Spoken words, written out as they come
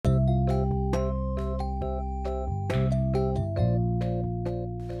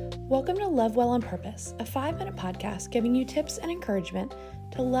Welcome to Love Well on Purpose, a 5-minute podcast giving you tips and encouragement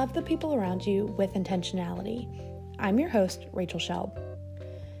to love the people around you with intentionality. I'm your host, Rachel Shelb.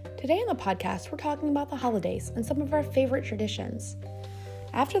 Today on the podcast, we're talking about the holidays and some of our favorite traditions.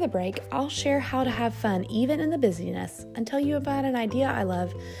 After the break, I'll share how to have fun even in the busyness and tell you about an idea I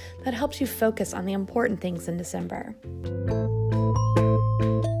love that helps you focus on the important things in December.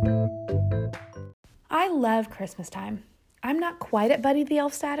 I love Christmas time. I'm not quite at Buddy the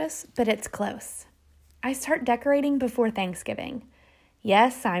Elf status, but it's close. I start decorating before Thanksgiving.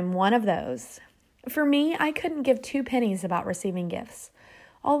 Yes, I'm one of those. For me, I couldn't give 2 pennies about receiving gifts,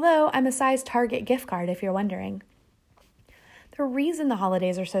 although I'm a size Target gift card if you're wondering. The reason the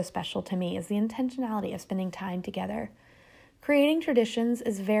holidays are so special to me is the intentionality of spending time together. Creating traditions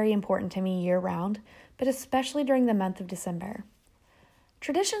is very important to me year-round, but especially during the month of December.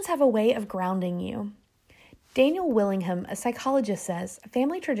 Traditions have a way of grounding you. Daniel Willingham, a psychologist, says,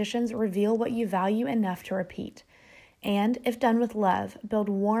 family traditions reveal what you value enough to repeat, and, if done with love, build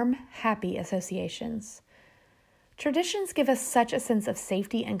warm, happy associations. Traditions give us such a sense of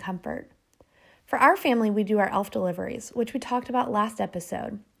safety and comfort. For our family, we do our elf deliveries, which we talked about last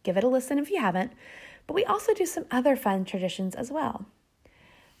episode. Give it a listen if you haven't, but we also do some other fun traditions as well.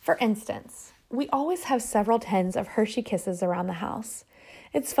 For instance, we always have several tins of Hershey Kisses around the house.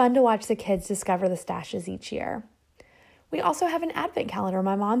 It's fun to watch the kids discover the stashes each year. We also have an advent calendar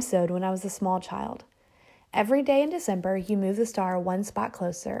my mom sewed when I was a small child. Every day in December, you move the star one spot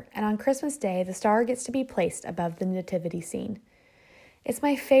closer, and on Christmas Day, the star gets to be placed above the nativity scene. It's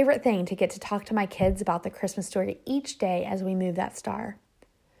my favorite thing to get to talk to my kids about the Christmas story each day as we move that star.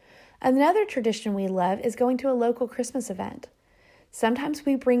 Another tradition we love is going to a local Christmas event. Sometimes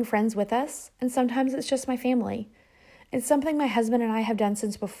we bring friends with us, and sometimes it's just my family. It's something my husband and I have done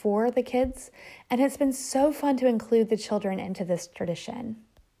since before the kids, and it's been so fun to include the children into this tradition.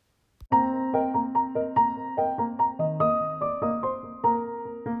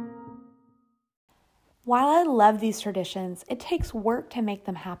 While I love these traditions, it takes work to make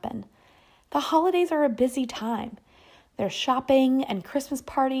them happen. The holidays are a busy time. There's shopping and Christmas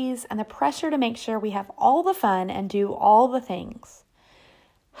parties and the pressure to make sure we have all the fun and do all the things.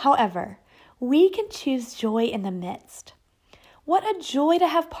 However, we can choose joy in the midst. What a joy to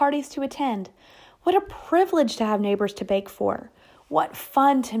have parties to attend. What a privilege to have neighbors to bake for. What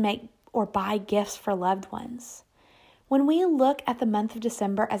fun to make or buy gifts for loved ones. When we look at the month of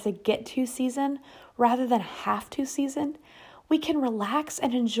December as a get-to season rather than have-to season, we can relax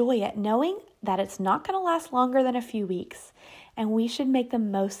and enjoy it knowing that it's not going to last longer than a few weeks, and we should make the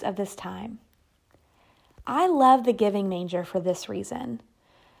most of this time. I love the Giving Manger for this reason.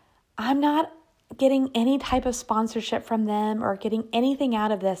 I'm not getting any type of sponsorship from them or getting anything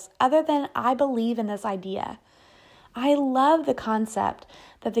out of this other than I believe in this idea. I love the concept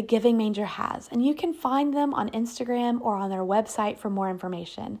that the Giving Manger has, and you can find them on Instagram or on their website for more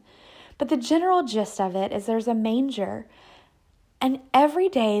information. But the general gist of it is there's a manger, and every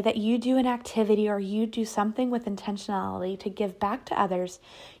day that you do an activity or you do something with intentionality to give back to others,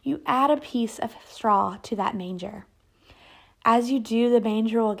 you add a piece of straw to that manger. As you do, the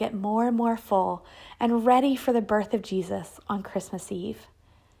manger will get more and more full and ready for the birth of Jesus on Christmas Eve.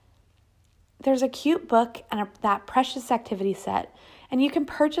 There's a cute book and that precious activity set, and you can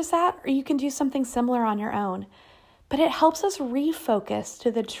purchase that or you can do something similar on your own. But it helps us refocus to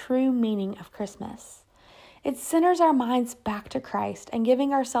the true meaning of Christmas. It centers our minds back to Christ and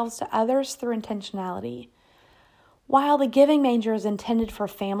giving ourselves to others through intentionality. While the Giving Manger is intended for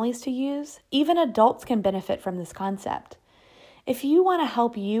families to use, even adults can benefit from this concept. If you want to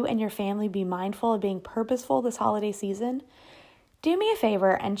help you and your family be mindful of being purposeful this holiday season, do me a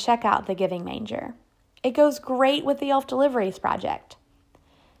favor and check out the Giving Manger. It goes great with the Elf Deliveries project.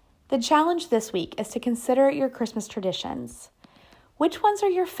 The challenge this week is to consider your Christmas traditions. Which ones are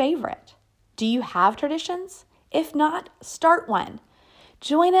your favorite? Do you have traditions? If not, start one.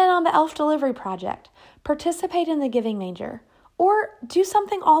 Join in on the Elf Delivery project, participate in the Giving Manger, or do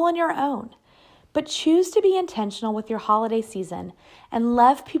something all on your own. But choose to be intentional with your holiday season and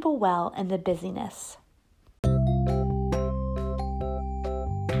love people well in the busyness.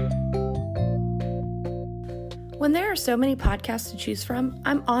 When there are so many podcasts to choose from,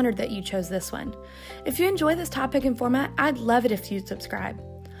 I'm honored that you chose this one. If you enjoy this topic and format, I'd love it if you'd subscribe.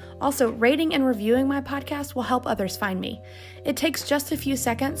 Also, rating and reviewing my podcast will help others find me. It takes just a few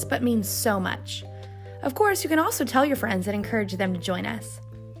seconds, but means so much. Of course, you can also tell your friends and encourage them to join us.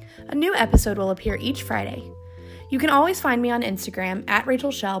 A new episode will appear each Friday. You can always find me on Instagram at Rachel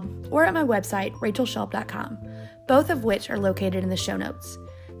Shelb or at my website, rachelshelb.com, both of which are located in the show notes.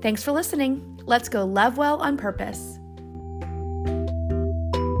 Thanks for listening. Let's go love well on purpose.